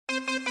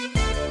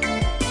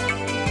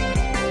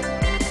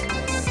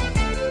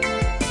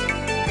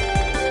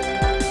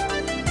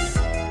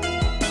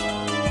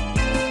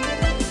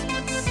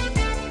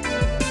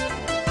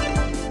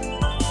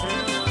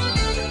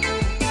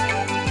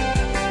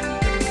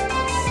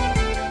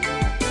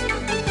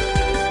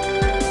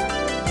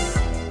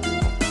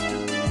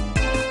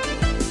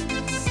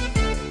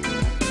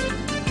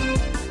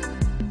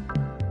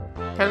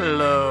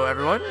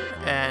everyone,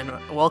 and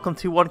welcome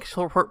to One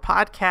Control Report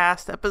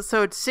Podcast,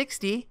 episode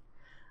 60.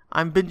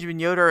 I'm Benjamin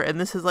Yoder, and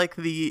this is like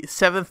the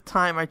 7th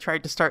time I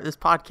tried to start this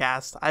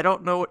podcast. I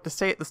don't know what to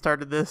say at the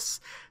start of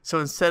this, so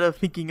instead of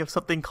thinking of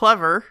something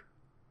clever,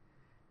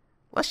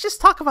 let's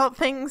just talk about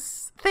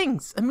things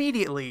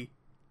immediately.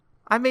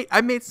 I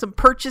made some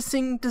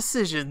purchasing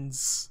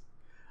decisions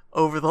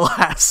over the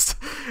last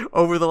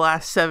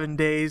 7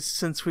 days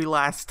since we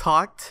last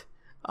talked.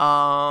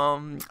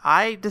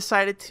 I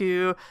decided,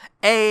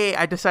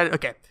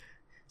 okay,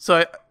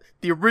 so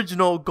the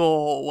original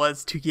goal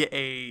was to get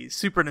a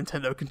Super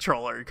Nintendo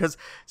controller,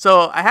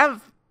 I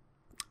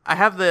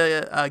have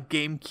the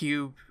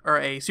GameCube, or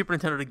a Super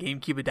Nintendo to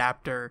GameCube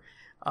adapter,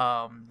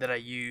 that I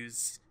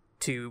use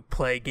to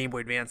play Game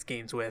Boy Advance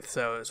games with,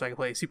 so I can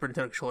play a Super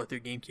Nintendo controller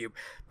through GameCube,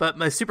 but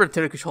my Super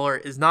Nintendo controller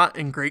is not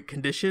in great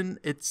condition.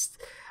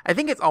 I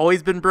think it's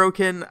always been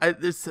broken.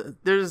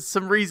 There's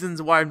some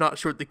reasons why I'm not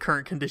sure what the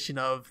current condition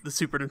of the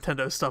Super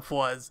Nintendo stuff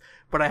was,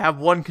 but I have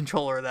one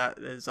controller that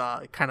is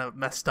kind of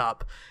messed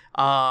up.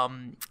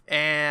 And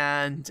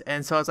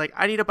so I was like,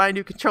 I need to buy a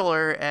new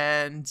controller,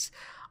 and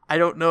I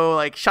don't know,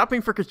 like,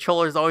 shopping for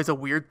controllers is always a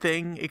weird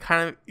thing. It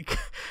kind of,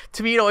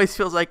 to me, it always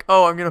feels like,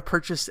 oh, I'm going to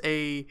purchase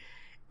a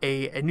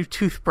new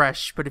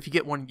toothbrush, but if you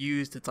get one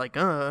used, it's like,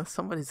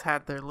 somebody's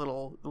had their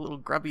little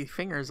grubby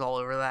fingers all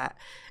over that.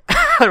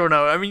 I don't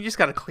know. I mean, you just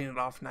gotta clean it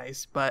off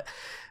nice, but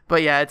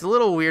yeah, it's a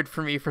little weird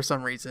for me for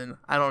some reason.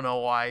 I don't know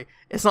why.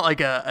 It's not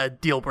like a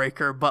deal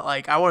breaker, but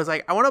like I want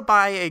to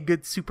buy a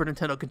good Super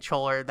Nintendo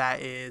controller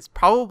that is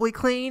probably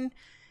clean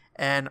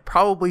and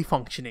probably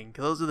functioning.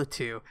 Those are the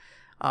two.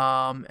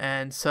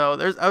 And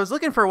so I was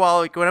looking for a while,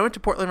 like when I went to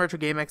Portland Retro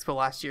Game Expo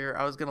last year,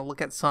 I was going to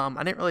look at some.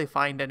 I didn't really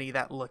find any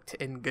that looked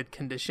in good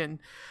condition.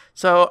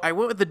 So I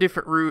went with a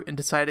different route and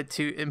decided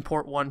to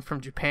import one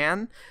from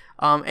Japan.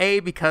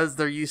 Because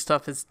their used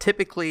stuff is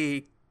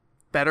typically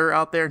better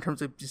out there in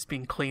terms of just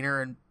being cleaner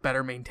and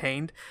better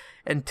maintained.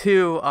 And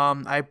two,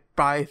 I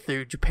buy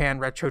through Japan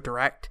Retro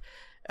Direct,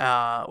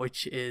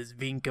 which is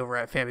Vink over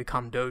at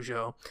Famicom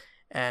Dojo.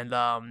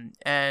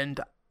 And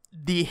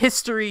the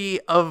history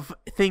of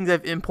things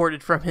I've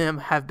imported from him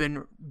have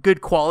been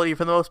good quality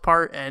for the most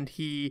part, and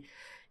he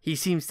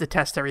seems to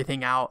test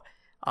everything out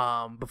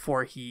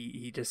before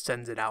he just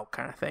sends it out,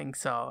 kind of thing.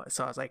 So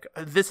I was like,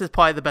 this is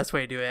probably the best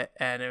way to do it,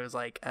 and it was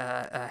like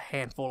a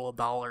handful of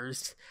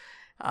dollars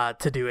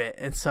to do it.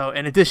 And so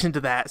in addition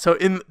to that, so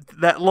in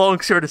that long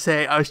story to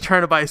say, I was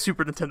trying to buy a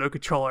Super Nintendo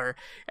controller,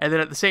 and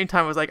then at the same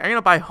time I was like, I'm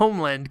gonna buy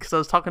Homeland, because I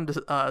was talking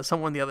to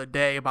someone the other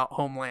day about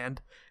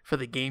Homeland for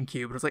the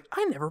GameCube, and I was like,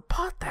 I never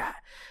bought that.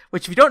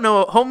 Which, if you don't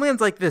know, Homeland's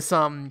like this,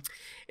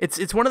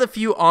 it's one of the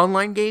few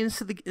online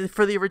games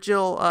for the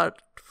original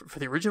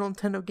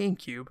Nintendo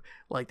GameCube.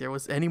 Like there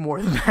was any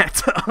more than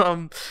that.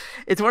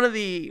 It's one of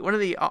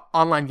the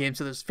online games.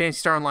 So there's Phantasy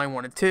Star Online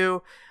 1 and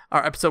 2,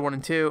 or Episode 1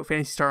 and 2,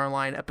 Phantasy Star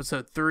Online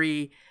Episode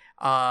 3,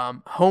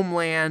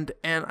 Homeland,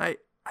 and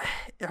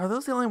are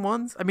those the only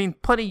ones? I mean,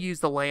 plenty use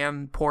the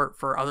LAN port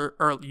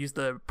or use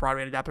the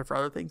broadband adapter for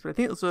other things, but I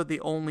think those are the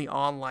only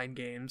online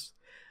games.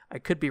 I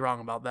could be wrong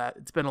about that.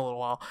 It's been a little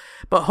while.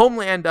 But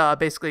Homeland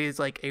basically is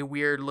like a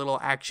weird little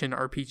action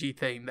RPG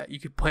thing that you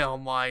could play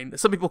online.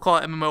 Some people call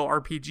it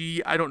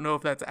MMORPG. I don't know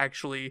if that's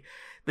actually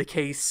the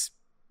case.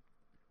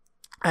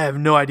 I have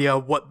no idea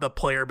what the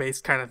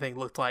player-based kind of thing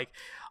looked like.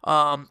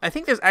 I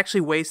think there's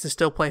actually ways to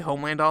still play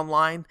Homeland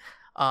online,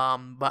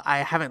 but I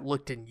haven't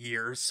looked in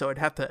years, so I'd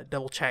have to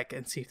double-check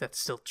and see if that's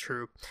still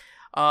true.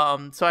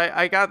 So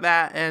I got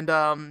that, and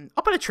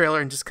I'll put a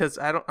trailer in just because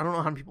I don't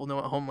know how many people know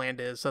what Homeland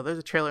is, so there's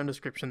a trailer in the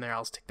description there.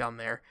 I'll stick down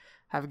there.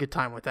 Have a good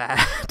time with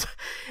that.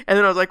 And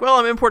then I was like, well,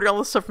 I'm importing all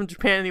this stuff from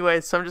Japan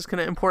anyway, so I'm just going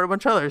to import a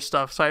bunch of other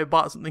stuff. So I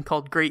bought something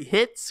called Great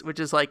Hits, which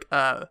is like,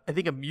 I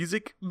think a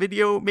music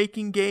video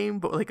making game,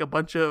 but like a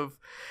bunch of,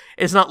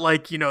 it's not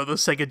like, the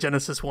Sega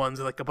Genesis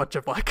ones, like a bunch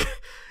of like,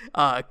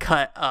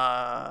 cut,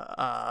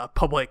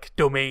 public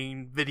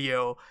domain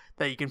video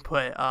that you can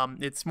put.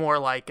 It's more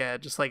like,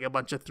 just like a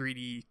bunch of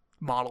 3D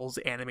models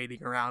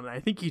animating around. And I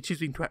think you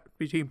choose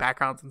between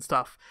backgrounds and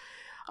stuff.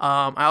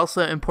 I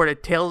also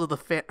imported Tales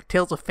of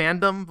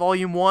Fandom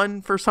Volume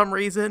 1 for some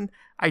reason.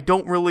 I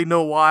don't really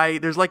know why.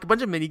 There's like a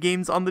bunch of mini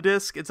games on the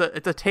disc. It's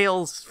a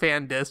Tales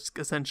fan disc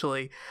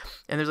essentially,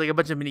 and there's like a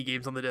bunch of mini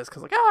games on the disc. I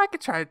was like, I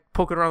could try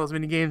poking around those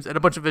mini games, and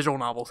a bunch of visual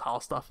novel style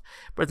stuff,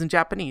 but it's in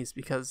Japanese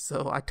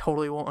so I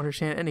totally won't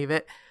understand any of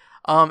it.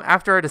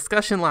 After our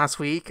discussion last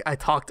week, I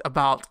talked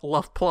about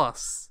Love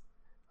Plus.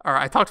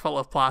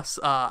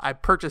 I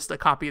purchased a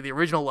copy of the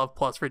original Love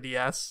Plus for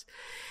DS.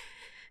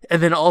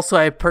 And then also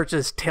I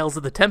purchased Tales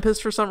of the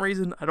Tempest for some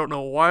reason. I don't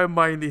know why I'm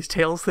buying these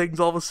Tales things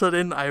all of a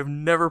sudden. I have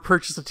never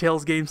purchased a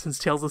Tales game since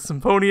Tales of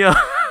Symphonia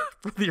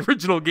for the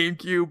original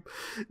GameCube,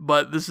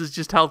 but this is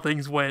just how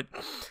things went.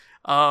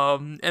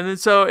 And then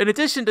so in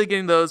addition to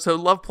getting those, so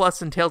Love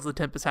Plus and Tales of the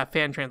Tempest have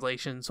fan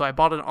translation. So I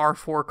bought an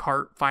R4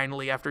 cart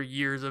finally after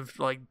years of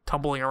like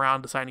tumbling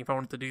around deciding if I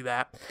wanted to do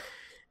that.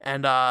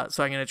 And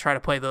so I'm going to try to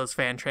play those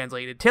fan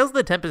translated. Tales of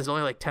the Tempest is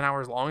only like 10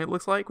 hours long, it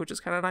looks like, which is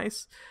kind of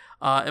nice.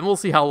 And we'll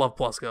see how Love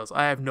Plus goes.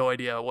 I have no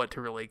idea what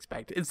to really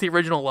expect. It's the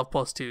original Love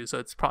Plus 2, so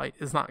it's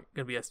not going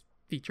to be as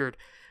featured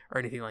or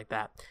anything like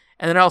that.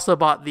 And then I also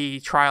bought the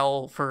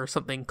trial for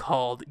something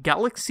called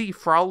Galaxy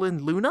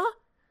Fraulein Luna.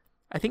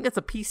 I think that's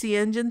a PC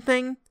Engine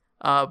thing.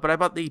 But I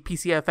bought the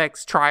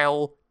PCFX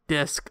trial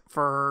disc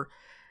for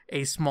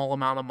a small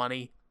amount of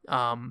money.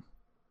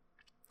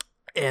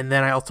 And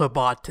then I also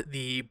bought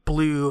the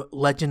Blue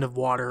Legend of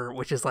Water,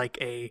 which is like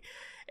a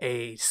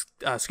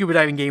scuba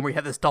diving game where you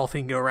have this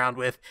dolphin go around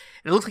with.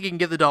 And it looks like you can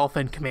give the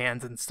dolphin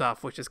commands and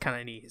stuff, which is kind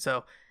of neat.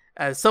 So,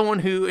 as someone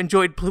who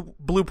enjoyed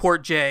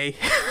Blueport J,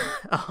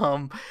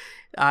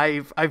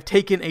 I've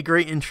taken a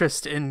great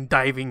interest in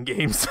diving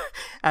games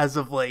as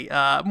of late.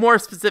 More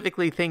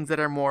specifically, things that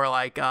are more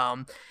like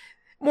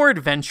more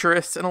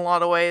adventurous in a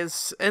lot of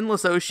ways.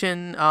 Endless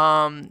Ocean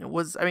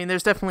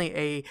there's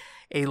definitely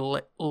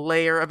a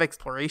layer of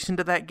exploration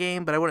to that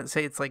game, but I wouldn't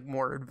say it's like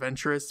more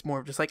adventurous, more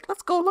of just like,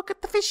 let's go look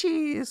at the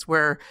fishies,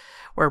 where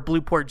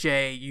Blueport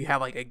J, you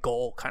have like a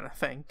goal kind of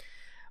thing.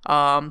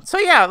 So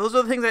yeah, those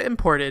are the things I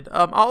imported.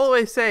 I'll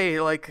always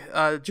say, like,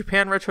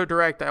 Japan Retro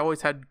Direct, I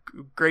always had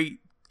great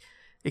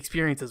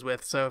experiences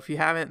with, so if you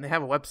haven't, they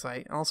have a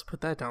website. I'll also put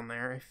that down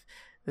there. If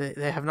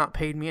they have not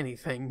paid me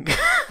anything.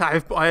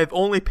 I've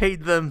only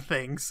paid them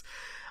things.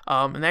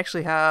 And they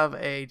actually have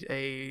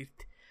a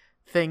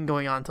thing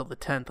going on till the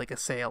 10th, like a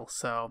sale.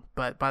 So,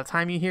 but by the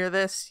time you hear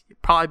this, it'll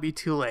probably be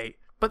too late.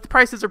 But the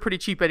prices are pretty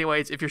cheap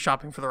anyways if you're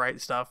shopping for the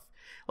right stuff.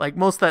 Like,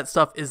 most of that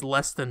stuff is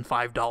less than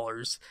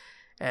 $5,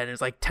 and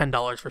it's like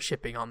 $10 for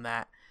shipping on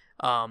that.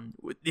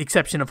 With the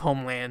exception of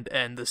Homeland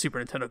and the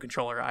Super Nintendo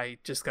controller.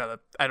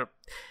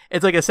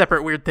 It's like a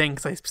separate weird thing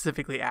because I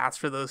specifically asked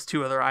for those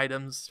two other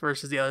items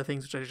versus the other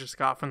things which I just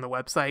got from the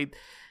website.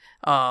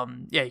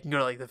 Yeah, you can go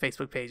to like the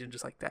Facebook page and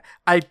just like that.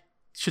 I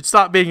should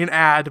stop being an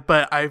ad,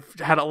 but I've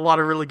had a lot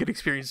of really good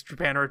experience with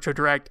Japan Retro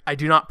Direct. I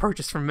do not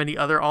purchase from many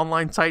other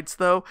online sites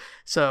though,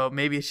 so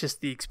maybe it's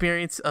just the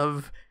experience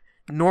of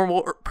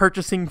normal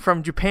purchasing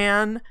from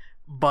Japan,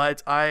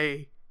 but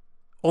I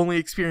only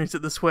experience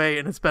it this way,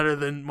 and it's better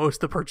than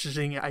most of the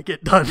purchasing I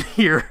get done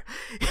here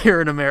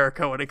in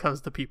America when it comes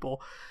to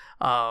people.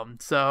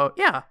 So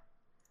yeah.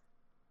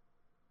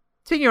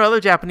 Speaking of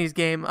other Japanese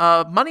game,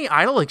 Money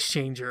Idol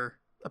Exchanger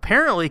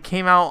apparently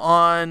came out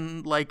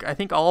on, like, I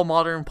think all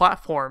modern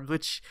platforms,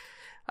 which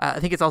I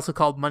think it's also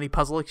called Money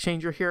Puzzle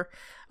Exchanger here.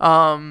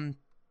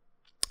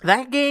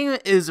 That game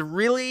is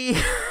really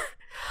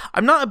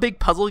I'm not a big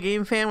puzzle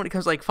game fan when it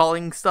comes to like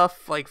falling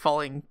stuff, like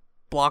falling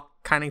block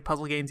kind of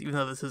puzzle games, even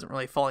though this isn't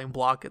really falling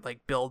block. It like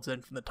builds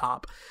in from the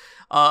top.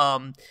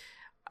 I've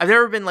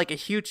never been like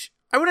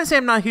I wouldn't say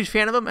I'm not a huge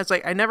fan of them. It's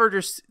like I never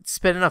just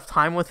spend enough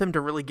time with them to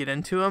really get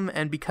into them,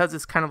 and because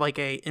it's kind of like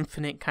a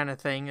infinite kind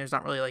of thing, there's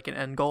not really like an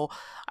end goal.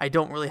 I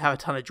don't really have a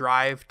ton of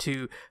drive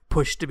to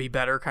push to be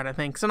better kind of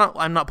thing. So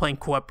I'm not playing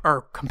co-op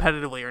or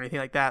competitively or anything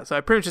like that. So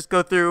I pretty much just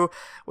go through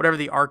whatever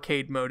the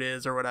arcade mode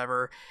is or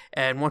whatever,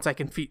 and once I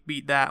can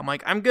beat that, I'm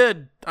like, I'm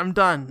good, I'm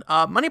done.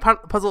 Money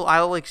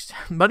Idol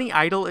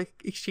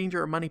Exchanger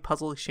or Money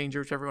Puzzle Exchanger,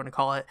 whichever you want to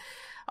call it.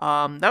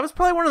 That was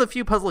probably one of the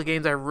few puzzle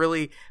games I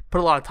really put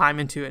a lot of time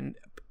into, and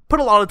put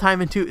a lot of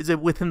time into is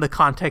it within the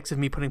context of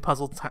me putting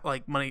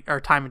money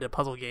or time into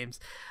puzzle games.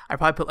 I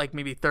probably put like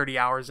maybe 30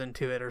 hours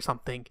into it or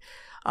something.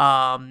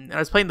 And I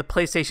was playing the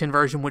PlayStation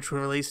version, which was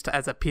released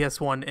as a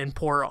PS1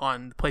 import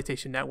on the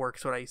PlayStation Network,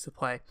 is what I used to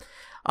play.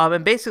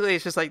 And basically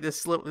it's just like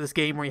this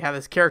game where you have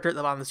this character at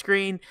the bottom of the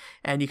screen,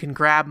 and you can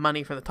grab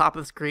money from the top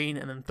of the screen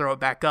and then throw it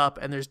back up,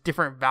 and there's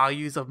different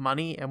values of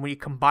money, and when you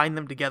combine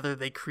them together,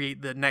 they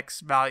create the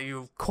next value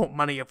of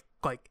money of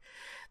like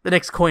the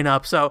next coin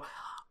up. So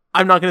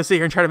I'm not going to sit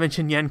here and try to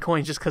mention yen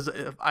coins just because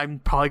I'm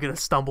probably going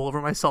to stumble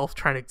over myself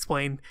trying to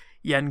explain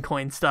yen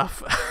coin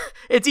stuff.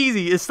 It's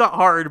easy, it's not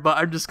hard, but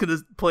I'm just going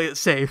to play it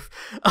safe.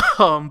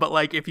 But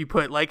like if you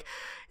put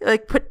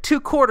put 2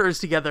 quarters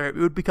together, it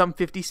would become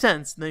 50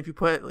 cents. And then if you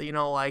put,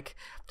 like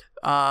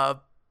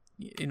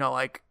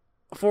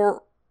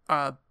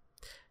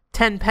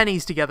 10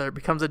 pennies together, it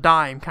becomes a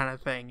dime kind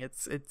of thing.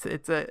 It's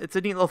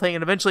a neat little thing,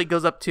 and eventually it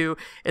goes up to,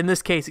 in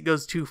this case, it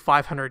goes to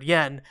 500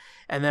 yen,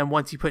 and then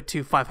once you put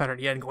 2 500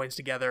 yen coins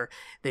together,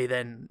 they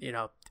then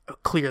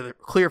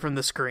clear from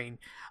the screen.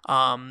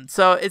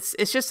 So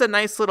it's just a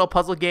nice little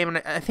puzzle game,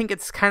 and I think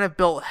it's kind of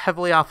built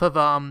heavily off of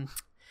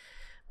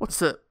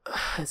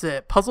is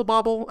it Puzzle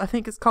Bobble? I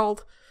think it's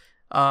called.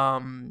 I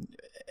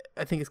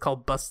think it's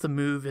called Bust a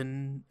Move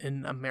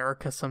in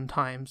America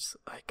sometimes.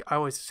 Like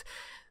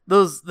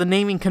the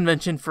naming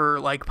convention for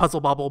like Puzzle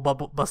Bobble,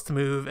 Bust a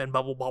Move, and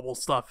Bubble Bobble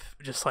stuff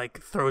just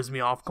like throws me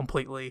off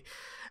completely.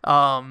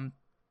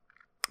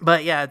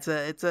 But yeah, it's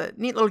a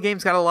neat little game.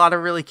 It's got a lot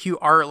of really cute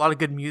art, a lot of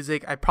good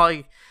music. I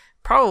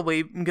probably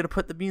am gonna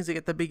put the music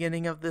at the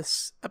beginning of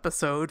this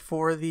episode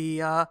for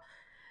the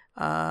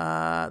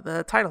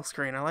title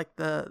screen. I like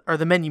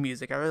the menu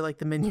music. I really like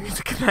the menu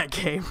music in that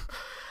game.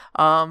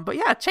 But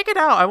yeah, check it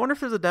out. I wonder if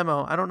there's a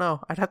demo. I don't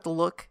know. I'd have to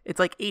look. It's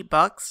like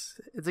 $8.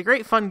 It's a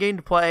great fun game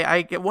to play.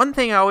 I get one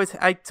thing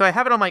so I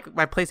have it on my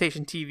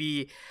PlayStation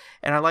TV,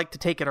 and I like to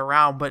take it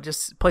around, but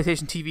just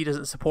PlayStation TV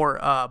doesn't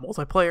support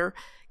multiplayer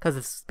because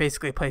it's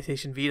basically a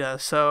PlayStation Vita.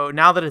 So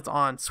now that it's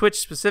on Switch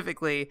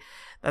specifically,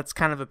 that's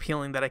kind of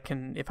appealing that I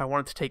can, if I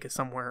wanted to take it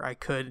somewhere, I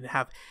could and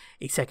have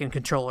a second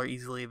controller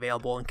easily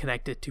available and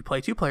connected to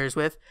play 2 players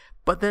with.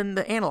 But then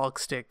the analog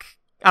stick,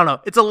 I don't know,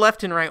 it's a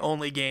left and right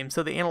only game,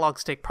 so the analog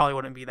stick probably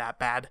wouldn't be that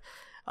bad.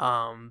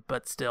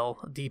 But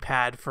still,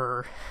 D-pad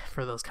for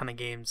those kind of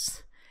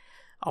games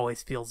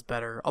always feels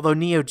better. Although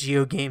Neo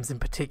Geo games in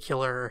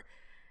particular,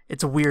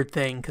 it's a weird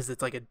thing because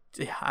it's like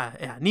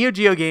Neo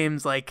Geo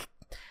games like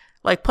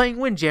playing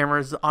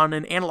Windjammers on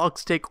an analog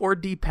stick or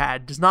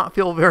D-pad does not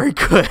feel very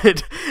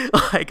good.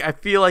 Like, I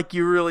feel like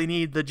you really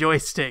need the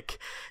joystick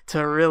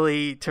to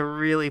really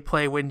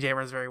play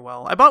Windjammers very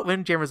well. I bought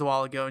Windjammers a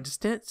while ago and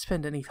just didn't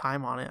spend any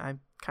time on it.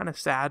 I'm kind of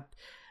sad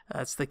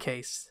that's the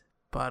case.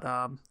 But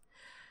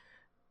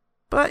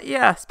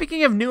yeah,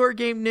 speaking of newer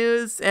game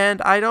news,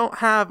 and I don't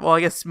have, well,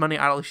 I guess Money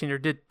Idle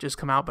Exchange did just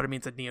come out, but I mean,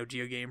 it's a Neo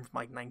Geo game from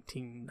like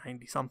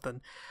 1990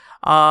 something.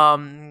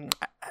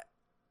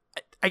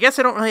 I guess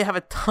I don't really have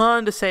a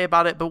ton to say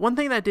about it, but one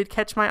thing that did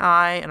catch my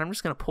eye, and I'm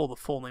just going to pull the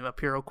full name up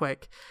here real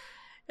quick,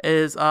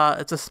 is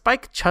it's a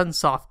Spike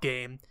Chunsoft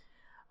game,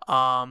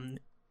 and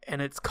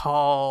it's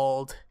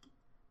called,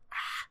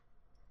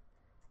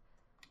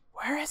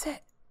 where is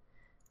it?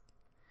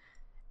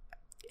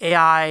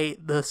 AI,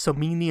 the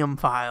Somnium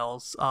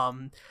Files,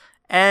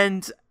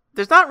 and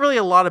there's not really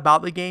a lot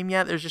about the game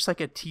yet. There's just like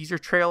a teaser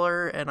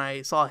trailer, and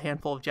I saw a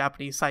handful of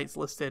Japanese sites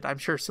listed. I'm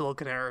sure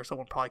Siliconaire or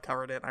someone probably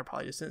covered it, and I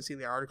probably just didn't see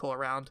the article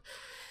around.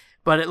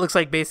 But it looks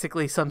like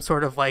basically some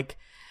sort of like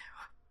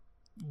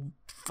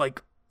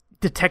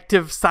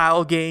detective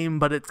style game,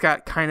 but it's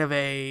got kind of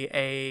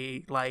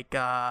a like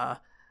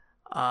what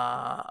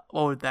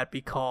would that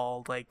be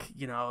called? Like,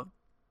 you know,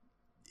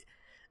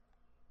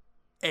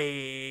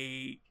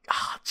 I'm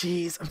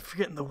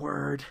forgetting the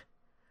word.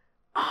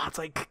 It's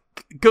like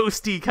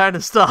ghosty kind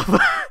of stuff.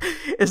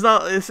 It's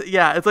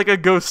like a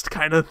ghost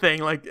kind of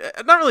thing. Like,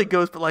 not really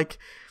ghost, but like,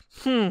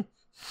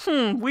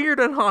 weird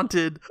and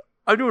haunted.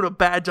 I'm doing a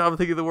bad job of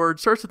thinking of the word.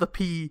 Starts with a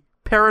P.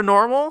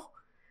 Paranormal.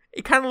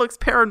 It kind of looks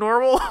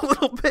paranormal a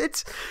little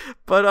bit,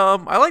 but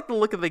I like the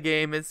look of the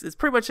game. It's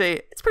pretty much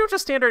a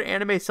standard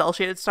anime cel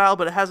shaded style,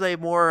 but it has a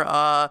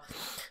more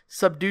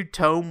subdued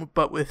tone,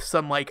 but with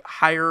some like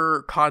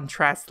higher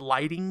contrast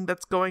lighting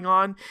that's going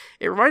on.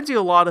 It reminds you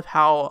a lot of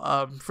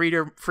how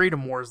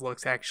Freedom Wars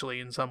looks actually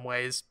in some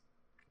ways.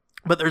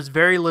 But there's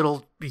very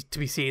little to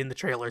be seen in the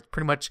trailer. It's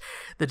pretty much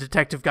the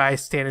detective guy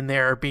standing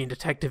there being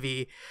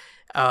detective-y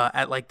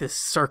at like this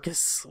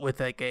circus with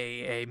like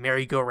a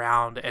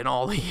merry-go-round, and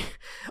all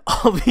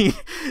the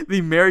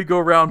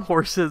merry-go-round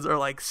horses are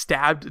like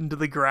stabbed into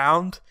the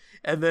ground,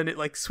 and then it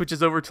like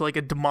switches over to like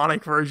a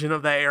demonic version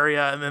of that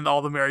area, and then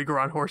all the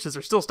merry-go-round horses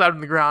are still stabbed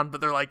in the ground, but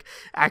they're like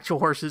actual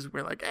horses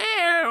where like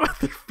with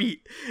their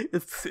feet.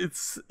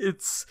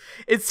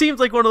 It seems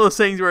like one of those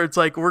things where it's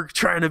like we're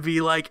trying to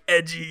be like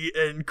edgy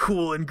and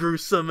cool and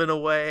gruesome in a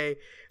way.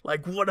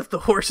 Like, what if the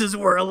horses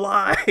were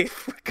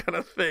alive? Kind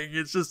of thing.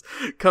 It just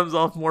comes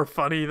off more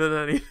funny than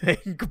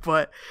anything.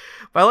 But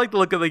I like the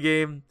look of the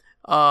game.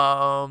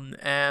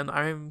 And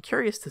I'm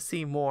curious to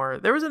see more.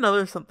 There was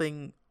another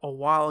something a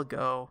while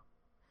ago.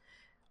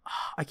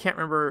 I can't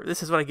remember.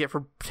 This is what I get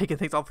for taking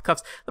things off the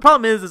cuffs. The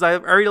problem is I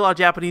read a lot of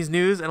Japanese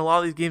news, and a lot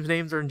of these games'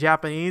 names are in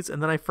Japanese,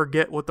 and then I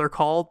forget what they're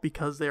called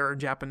because they are in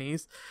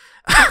Japanese.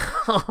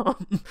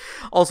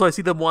 Also, I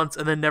see them once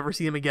and then never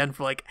see them again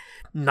for like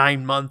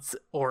 9 months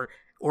or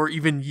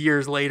even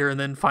years later, and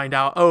then find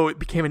out, oh, it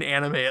became an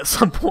anime at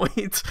some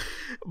point.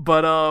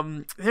 But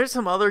there's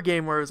some other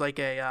game where it was like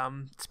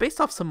it's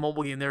based off some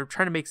mobile game. They're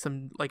trying to make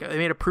some, like, they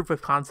made a proof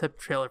of concept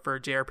trailer for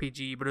a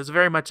JRPG, but it was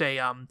very much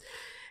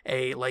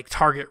a like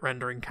target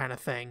rendering kind of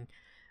thing.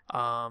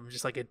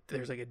 Just like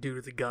there's like a dude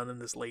with a gun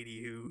and this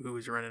lady who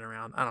was running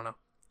around. I don't know.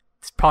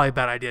 It's probably a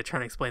bad idea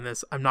trying to explain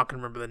this. I'm not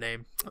going to remember the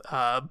name.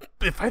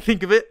 If I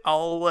think of it,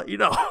 I'll let you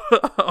know.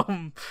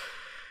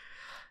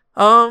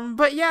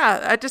 But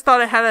yeah, I just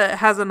thought it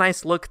has a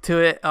nice look to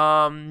it.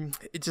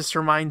 It just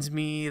reminds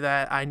me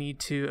that I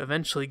need to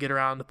eventually get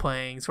around to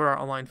playing Sword Art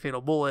Online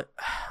Fatal Bullet.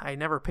 I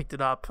never picked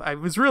it up. I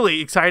was really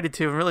excited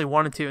to and really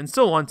wanted to and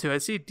still want to. I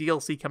see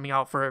DLC coming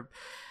out for it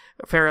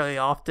fairly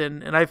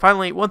often, and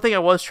one thing I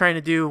was trying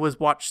to do was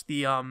watch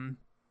the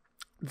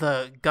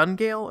Gun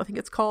Gale, I think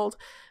it's called,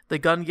 the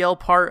Gun Gale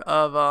part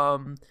of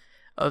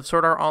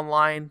Sword Art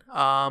Online.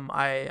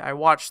 I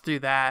watched through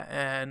that,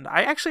 and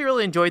I actually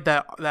really enjoyed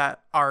that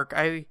arc.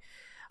 I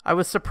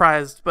was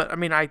surprised, but I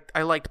mean, I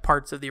liked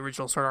parts of the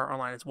original Sword Art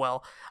Online as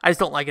well. I just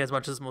don't like it as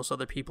much as most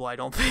other people, I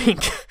don't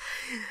think.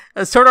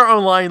 Sword Art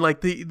Online,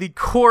 like the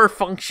core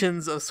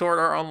functions of Sword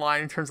Art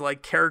Online in terms of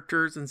like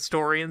characters and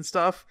story and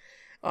stuff,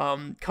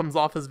 comes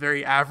off as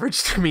very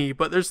average to me,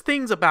 but there's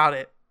things about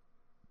it,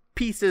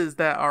 pieces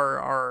that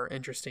are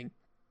interesting.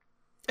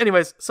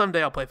 Anyways,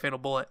 someday I'll play Fatal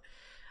Bullet.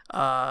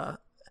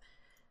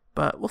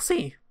 But we'll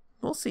see.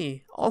 We'll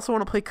see. Also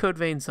want to play Code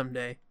Vein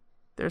someday.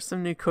 There's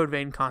some new Code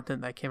Vein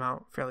content that came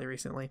out fairly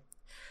recently.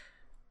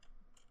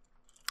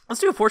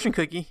 Let's do a fortune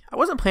cookie. I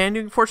wasn't planning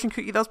doing a fortune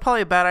cookie. That was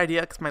probably a bad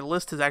idea because my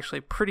list is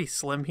actually pretty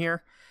slim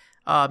here.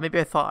 Maybe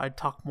I thought I'd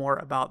talk more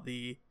about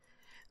the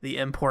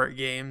import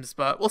games,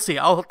 but we'll see.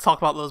 I'll talk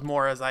about those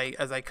more as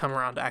I come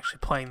around to actually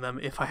playing them,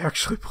 if I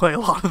actually play a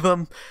lot of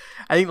them.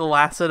 I think the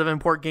last set of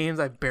import games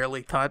I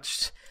barely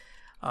touched.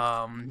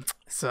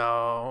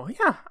 So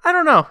yeah, I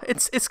don't know.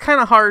 It's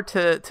kind of hard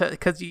to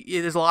because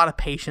there's a lot of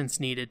patience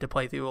needed to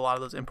play through a lot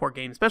of those import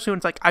games, especially when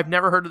it's like I've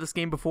never heard of this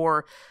game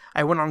before.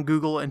 I went on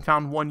Google and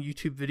found one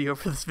YouTube video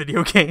for this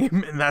video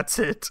game, and that's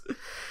it.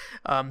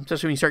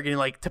 Especially when you start getting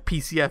like to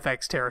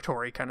PCFX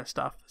territory kind of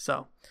stuff.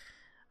 So,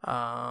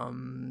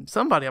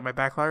 somebody on my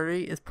backlog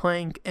already is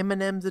playing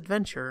Eminem's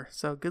Adventure,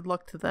 so good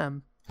luck to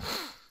them.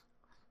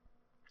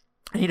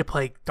 I need to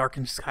play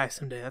Darkened Sky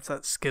someday. That's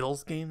that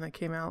Skittles game that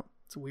came out.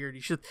 It's weird.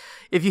 You should,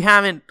 if you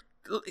haven't,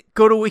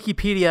 go to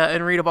Wikipedia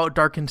and read about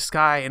Darkened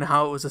Sky and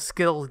how it was a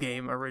Skittles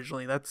game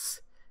originally. That's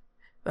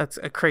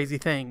a crazy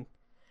thing.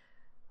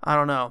 I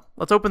don't know.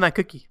 Let's open that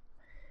cookie.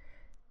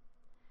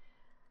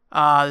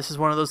 This is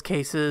one of those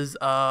cases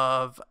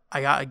of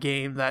I got a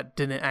game that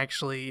I haven't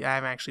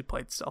actually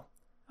played still.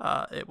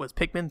 It was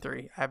Pikmin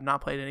 3. I have not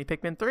played any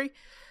Pikmin 3.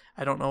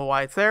 I don't know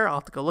why it's there. I'll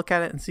have to go look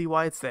at it and see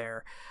why it's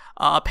there.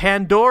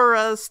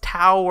 Pandora's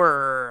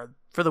Tower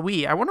for the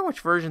Wii. I wonder which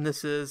version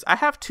this is. I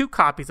have 2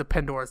 copies of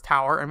Pandora's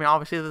Tower. I mean,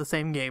 obviously they're the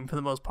same game for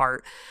the most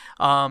part.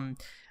 But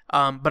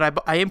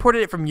I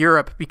imported it from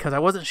Europe because I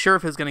wasn't sure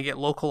if it was going to get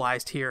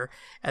localized here.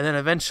 And then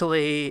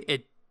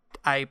eventually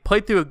I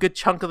played through a good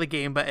chunk of the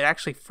game, but it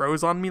actually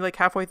froze on me like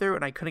halfway through,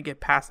 and I couldn't get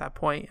past that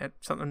point.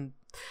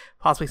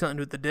 Possibly something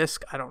to do with the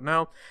disc. I don't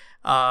know.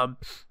 And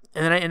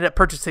then I ended up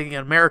purchasing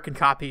an American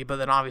copy, but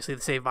then obviously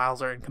the save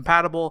files are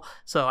incompatible,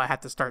 so I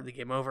had to start the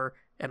game over,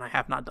 and I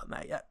have not done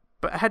that yet.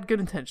 But I had good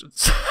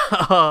intentions.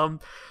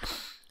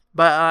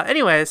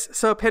 Anyways,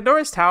 so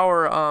Pandora's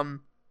Tower,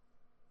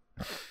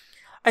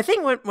 I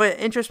think what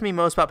interests me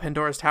most about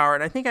Pandora's Tower,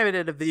 and I think I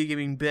did a video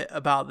gaming bit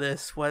about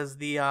this, was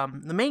the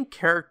main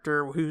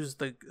character who's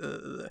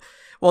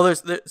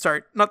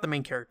sorry, not the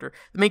main character.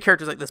 The main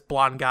character is like this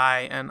blonde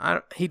guy,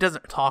 and he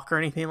doesn't talk or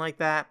anything like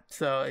that,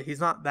 so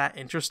he's not that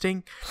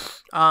interesting.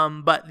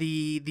 But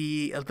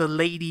the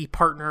lady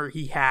partner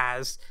he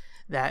has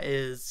that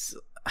is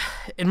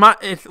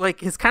it's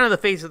like it's kind of the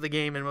face of the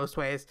game in most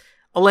ways.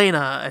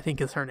 Elena, I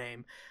think, is her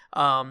name.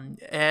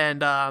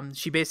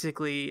 She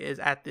basically is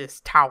at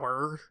this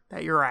tower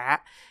that you're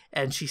at,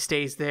 and she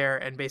stays there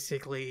and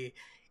basically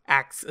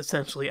acts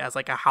essentially as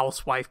like a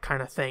housewife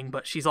kind of thing,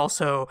 but she's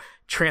also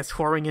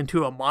transforming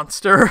into a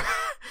monster.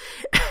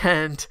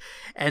 and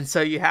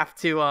so you have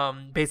to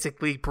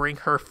basically bring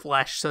her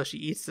flesh, so she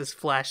eats this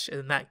flesh,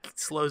 and that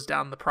slows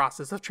down the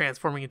process of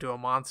transforming into a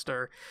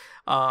monster.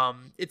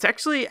 It's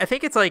actually, I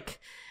think it's like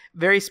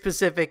very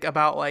specific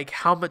about like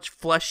how much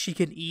flesh she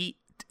can eat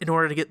in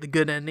order to get the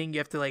good ending. You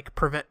have to like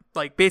prevent,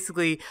 like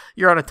basically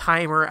you're on a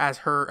timer as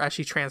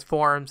she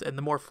transforms, and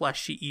the more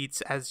flesh she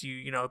eats as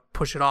you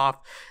push it off,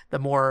 the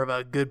more of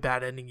a good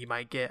bad ending you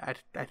might get.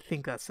 I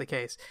think that's the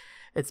case.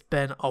 It's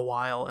been a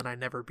while and I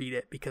never beat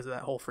it because of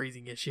that whole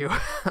freezing issue.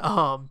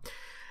 But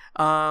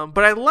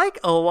I like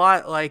a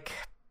lot like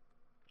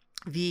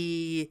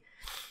the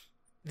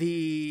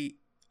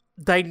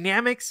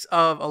dynamics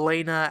of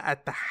Elena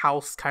at the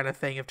house kind of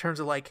thing, in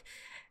terms of like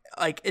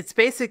it's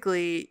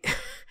basically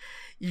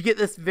you get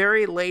this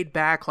very laid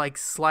back, like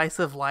slice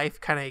of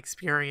life kind of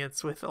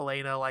experience with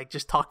Elena, like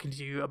just talking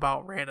to you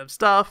about random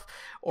stuff,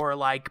 or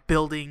like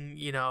building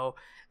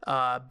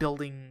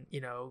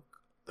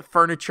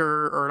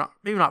furniture, or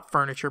maybe not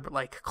furniture, but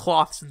like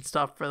cloths and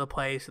stuff for the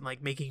place, and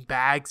like making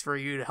bags for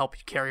you to help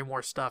you carry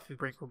more stuff. You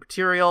bring her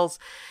materials,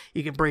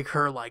 you can bring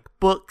her like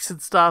books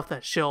and stuff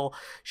that she'll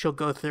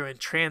go through and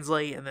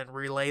translate and then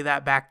relay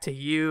that back to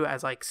you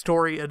as like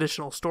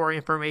additional story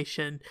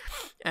information.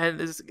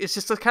 And it's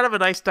just a kind of a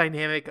nice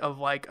dynamic of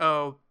like,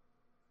 oh,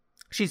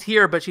 she's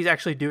here, but she's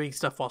actually doing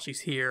stuff while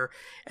she's here.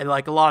 And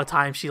like a lot of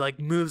times she like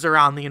moves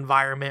around the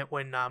environment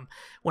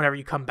whenever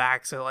you come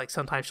back. So like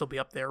sometimes she'll be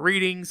up there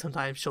reading,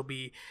 sometimes she'll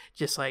be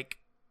just like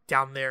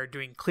down there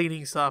doing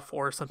cleaning stuff,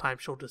 or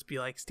sometimes she'll just be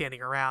like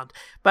standing around.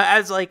 But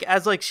as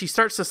she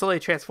starts to slowly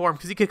transform,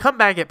 because you can come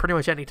back at pretty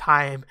much any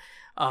time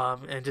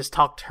and just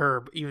talk to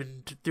her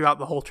even throughout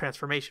the whole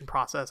transformation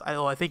process.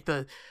 I think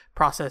the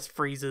process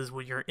freezes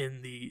when you're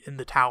in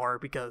the tower,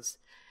 because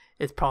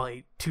it's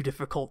probably too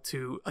difficult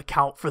to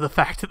account for the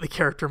fact that the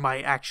character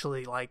might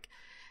actually, like,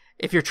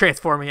 if you're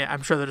transforming it,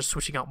 I'm sure they're just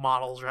switching out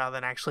models rather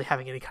than actually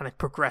having any kind of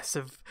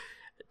progressive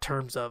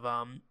terms of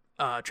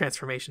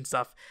transformation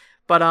stuff.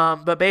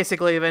 But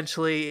basically,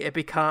 eventually, it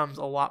becomes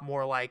a lot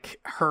more like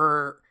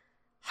her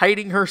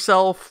hiding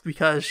herself,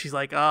 because she's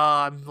like, oh,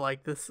 I'm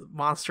like this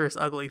monstrous,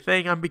 ugly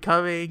thing I'm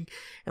becoming,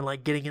 and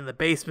like getting in the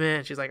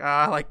basement. She's like,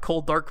 I like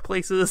cold, dark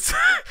places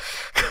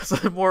because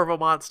I'm more of a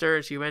monster.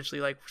 And she eventually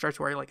like starts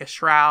wearing like a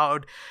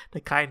shroud to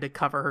kind of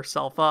cover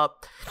herself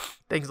up,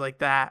 things like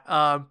that.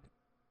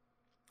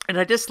 And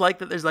I just like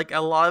that there's like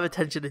a lot of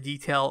attention to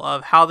detail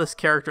of how this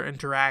character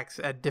interacts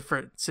at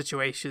different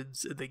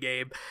situations in the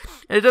game.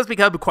 And it does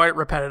become quite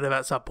repetitive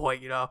at some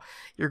point, you know.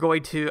 You're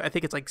going to, I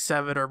think it's like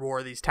 7 or more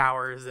of these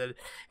towers,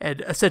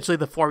 and essentially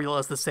the formula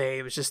is the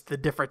same. It's just the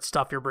different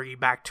stuff you're bringing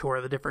back to her,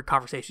 the different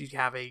conversations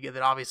you're having, and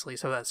then obviously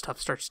some of that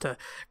stuff starts to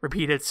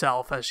repeat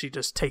itself as she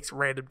just takes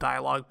random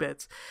dialogue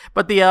bits.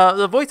 But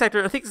the voice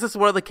actor, I think this is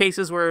one of the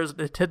cases where it was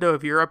Nintendo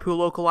of Europe who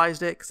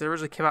localized it, because it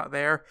originally came out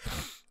there.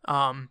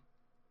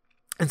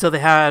 And so they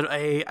had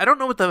I don't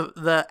know what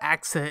the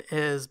accent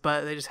is,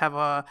 but they just have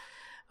a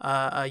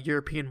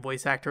European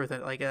voice actor with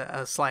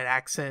a slight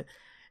accent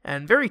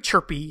and very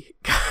chirpy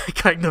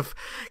kind of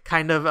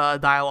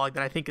dialogue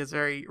that I think is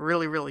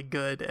really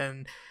good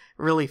and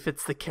really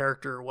fits the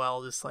character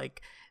well. Just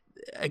like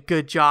a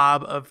good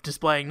job of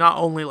displaying not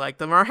only like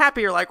the more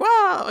happy or like,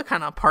 well,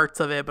 kind of parts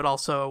of it, but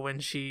also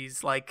when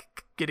she's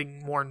like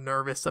getting more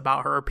nervous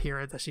about her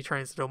appearance as she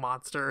turns into a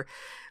monster,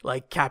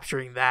 like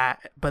capturing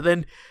that. But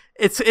then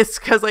it's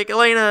because like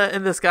Elena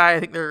and this guy, I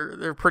think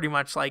they're pretty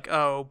much like,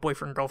 oh,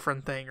 boyfriend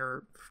girlfriend thing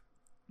or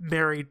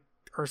married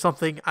or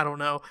something, I don't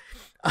know.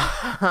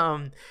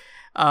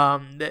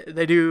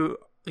 They do,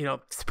 you know,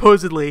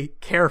 supposedly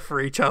care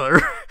for each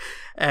other.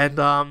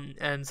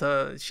 And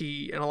so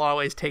she in a lot of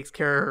ways takes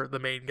care of the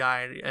main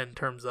guy in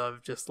terms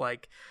of just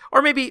like,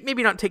 or maybe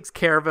not takes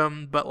care of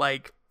him, but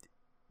like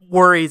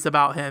worries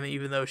about him,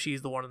 even though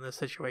she's the one in this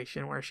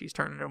situation where she's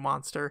turned into a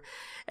monster.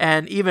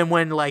 And even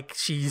when like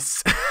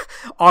she's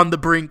on the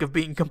brink of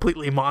being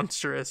completely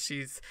monstrous,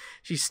 she's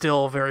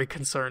still very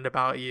concerned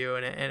about you,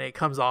 and it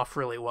comes off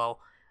really well.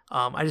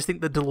 I just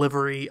think the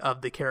delivery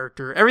of the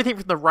character, everything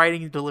from the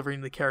writing and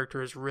delivering the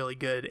character, is really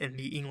good in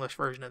the English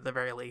version at the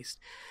very least.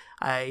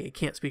 I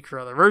can't speak for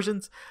other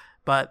versions,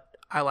 but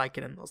I like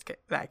it in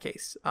that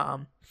case.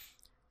 So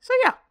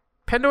yeah,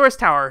 Pandora's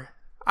Tower.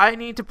 I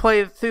need to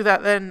play through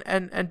that then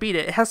and beat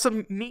it. It has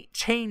some neat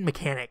chain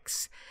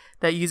mechanics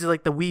that uses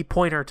like the Wii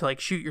pointer to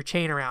like shoot your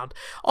chain around.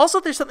 Also,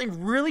 there's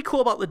something really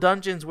cool about the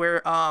dungeons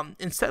where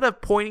instead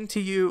of pointing to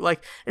you,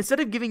 like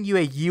instead of giving you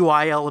a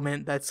UI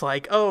element that's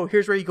like, oh,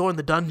 here's where you go in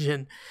the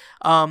dungeon,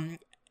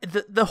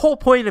 the whole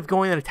point of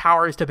going in a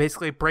tower is to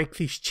basically break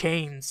these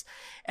chains,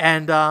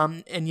 and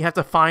you have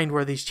to find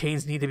where these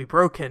chains need to be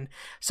broken.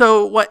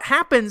 So what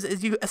happens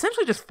is you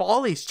essentially just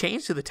follow these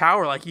chains to the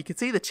tower. Like you can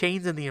see the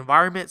chains in the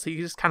environment, so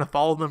you just kind of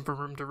follow them from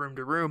room to room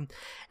to room.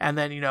 And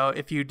then, you know,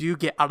 if you do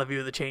get out of view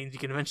of the chains, you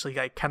can eventually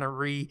like kind of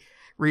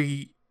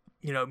meet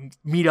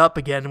up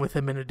again with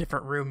them in a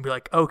different room and be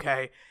like,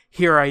 okay,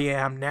 here I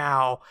am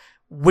now.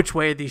 Which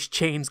way are these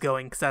chains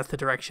going? Because that's the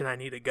direction I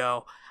need to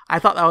go. I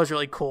thought that was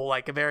really cool.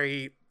 Like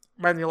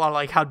reminds me a lot of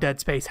like how Dead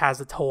Space has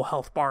its whole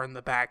health bar in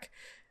the back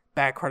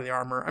part of the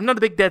armor. I'm not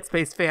a big Dead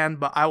Space fan,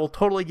 but I will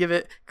totally give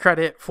it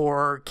credit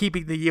for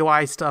keeping the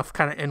UI stuff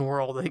kind of in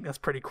world. I think that's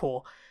pretty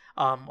cool.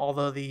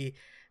 Although the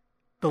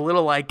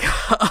little like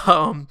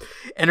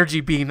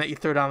energy beam that you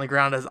throw down the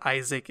ground as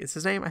Isaac is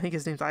his name. I think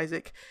his name's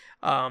Isaac.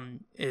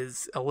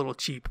 Is a little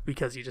cheap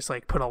because you just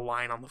like put a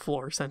line on the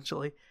floor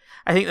essentially.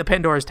 I think the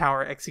Pandora's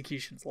Tower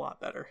execution's a lot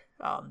better.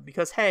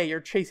 Because hey,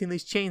 you're chasing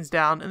these chains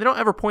down, and they don't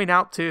ever point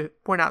out to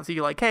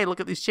you like, hey, look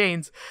at these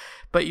chains,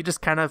 but you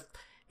just kind of,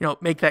 you know,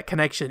 make that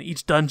connection.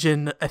 Each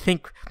dungeon, I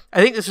think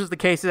this was the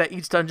case, that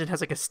each dungeon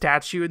has like a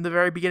statue in the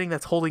very beginning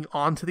that's holding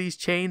on to these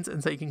chains,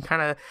 and so you can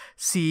kind of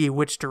see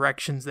which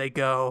directions they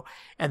go,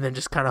 and then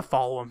just kind of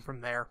follow them from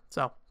there.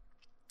 So,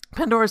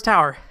 Pandora's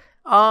Tower.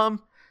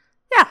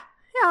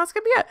 Yeah, that's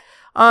gonna be it.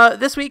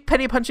 This week,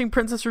 Penny Punching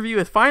Princess review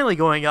is finally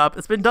going up.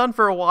 It's been done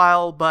for a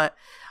while, but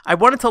I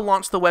wanted to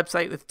launch the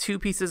website with 2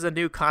 pieces of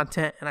new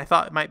content, and I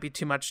thought it might be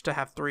too much to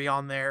have 3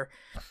 on there,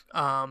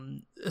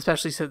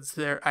 especially since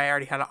I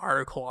already had an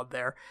article on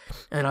there,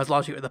 and I was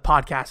launching it with a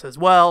podcast as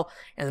well,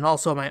 and then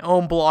also my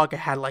own blog. I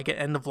had like an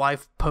end of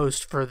life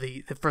post for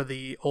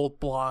the old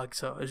blog,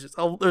 so it's just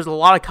there's a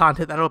lot of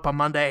content that'll up on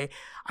Monday.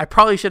 I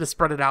probably should have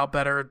spread it out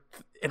better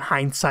in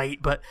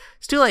hindsight, but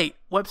it's too late.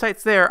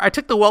 Website's there. I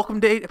took the welcome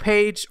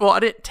page. Well,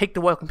 I didn't take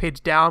the welcome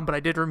page down, but I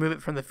did remove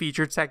it from the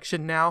featured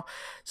section now.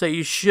 So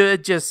you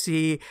should just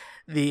see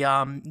the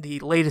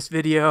latest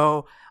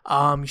video.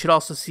 You should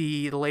also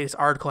see the latest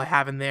article I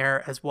have in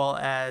there, as well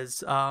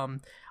as I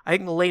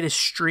think the latest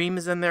stream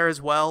is in there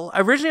as well.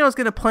 Originally, I was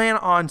going to plan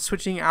on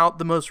switching out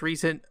the most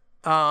recent,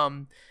 not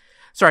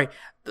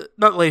the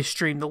latest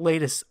stream, the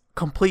latest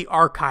complete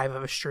archive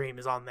of a stream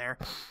is on there.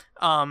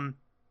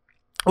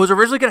 I was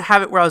originally going to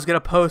have it where I was going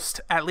to post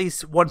at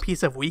least 1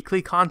 piece of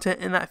weekly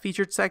content in that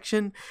featured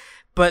section,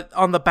 but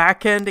on the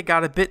back end, it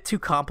got a bit too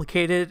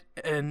complicated,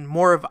 and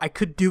more of I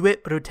could do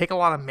it, but it would take a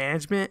lot of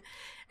management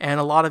and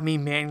a lot of me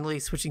manually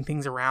switching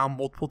things around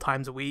multiple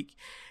times a week.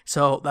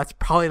 So that's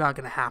probably not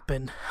going to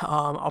happen.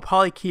 I'll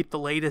probably keep the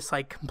latest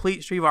like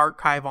complete stream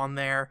archive on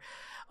there,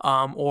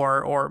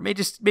 or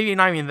maybe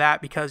not even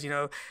that, because, you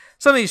know,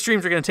 some of these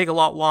streams are going to take a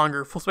lot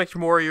longer. Full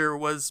Spectrum Warrior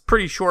was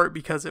pretty short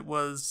because it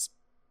was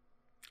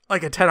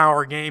like a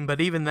 10-hour game,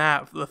 but even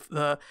that,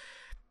 the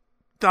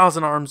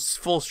Thousand Arms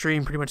full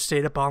stream pretty much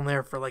stayed up on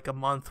there for like a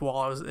month while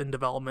I was in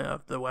development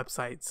of the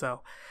website.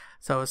 So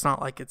So it's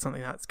not like it's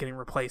something that's getting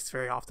replaced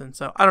very often.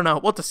 So I don't know.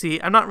 We'll have to see.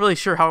 I'm not really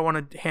sure how I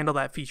want to handle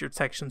that featured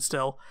section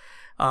still.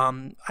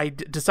 I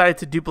decided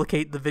to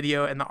duplicate the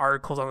video and the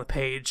articles on the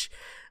page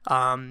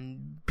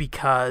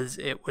because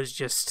it was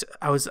just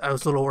I was a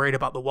little worried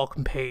about the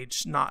welcome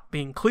page not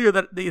being clear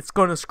that it's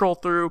going to scroll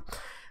through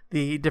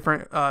the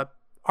different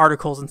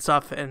articles and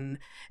stuff and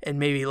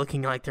maybe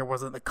looking like there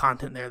wasn't the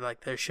content there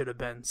like there should have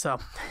been. So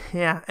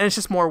yeah, and it's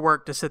just more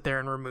work to sit there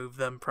and remove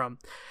them from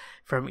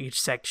each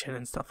section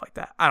and stuff like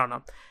that. I don't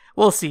know.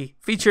 We'll see.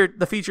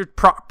 The featured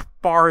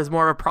bar is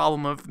more of a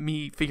problem of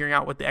me figuring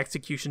out what the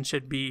execution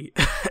should be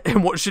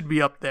and what should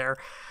be up there.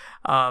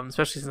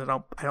 Especially since I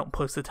don't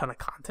post a ton of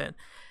content,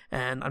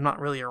 and I'm not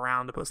really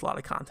around to post a lot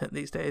of content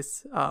these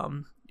days. I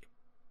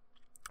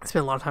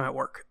spend a lot of time at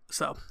work,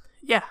 so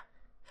yeah.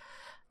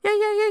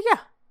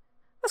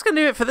 That's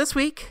gonna do it for this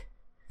week.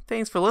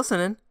 Thanks for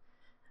listening,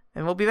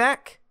 and we'll be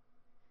back.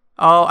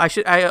 I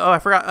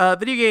forgot.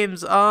 Video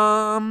games.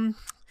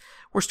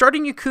 We're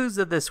starting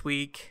Yakuza this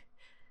week.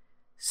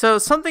 So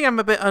something I'm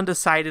a bit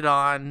undecided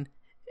on,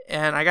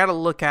 and I gotta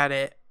look at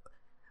it.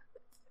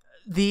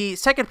 The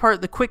second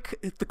part, the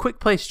quick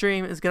play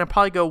stream, is gonna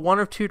probably go one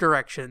of two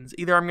directions.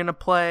 Either I'm gonna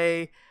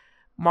play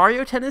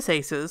Mario Tennis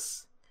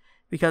Aces,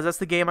 because that's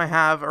the game I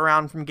have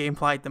around from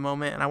GameFly at the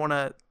moment, and I want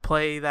to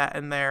play that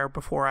in there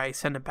before I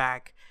send it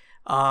back.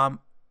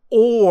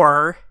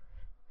 Or,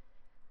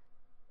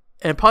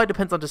 and it probably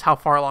depends on just how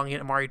far along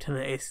in Mario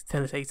Tennis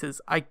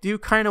Aces. I do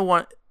kind of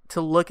want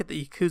to look at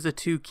the Yakuza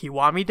 2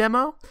 Kiwami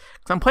demo,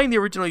 because I'm playing the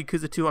original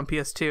Yakuza 2 on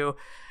PS2. I want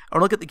to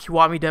look at the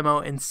Kiwami demo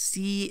and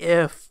see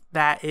if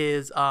that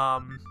is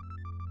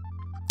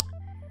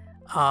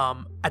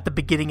at the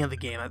beginning of the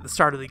game, at the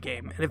start of the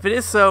game. And if it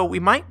is so, we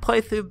might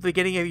play through the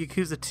beginning of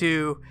Yakuza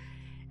 2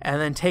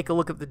 and then take a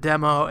look at the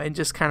demo and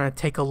just kind of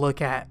take a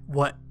look at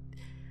what,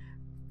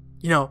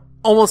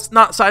 almost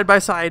not side by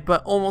side,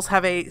 but almost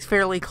have a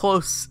fairly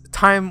close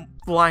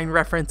timeline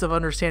reference of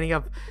understanding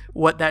of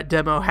what that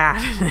demo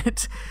had in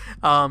it,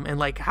 and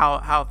like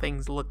how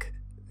things look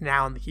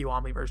now in the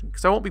Kiwami version,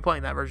 because I won't be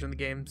playing that version of the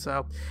game,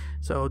 so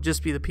it'll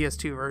just be the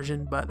PS2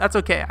 version, but that's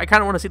okay. I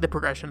kind of want to see the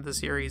progression of the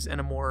series in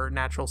a more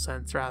natural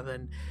sense rather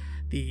than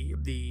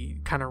the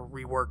kind of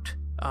reworked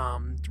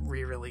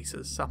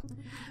re-releases. So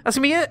that's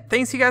gonna be it.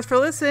 Thanks you guys for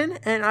listening,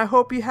 and I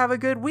hope you have a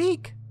good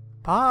week.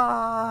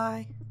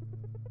 Bye.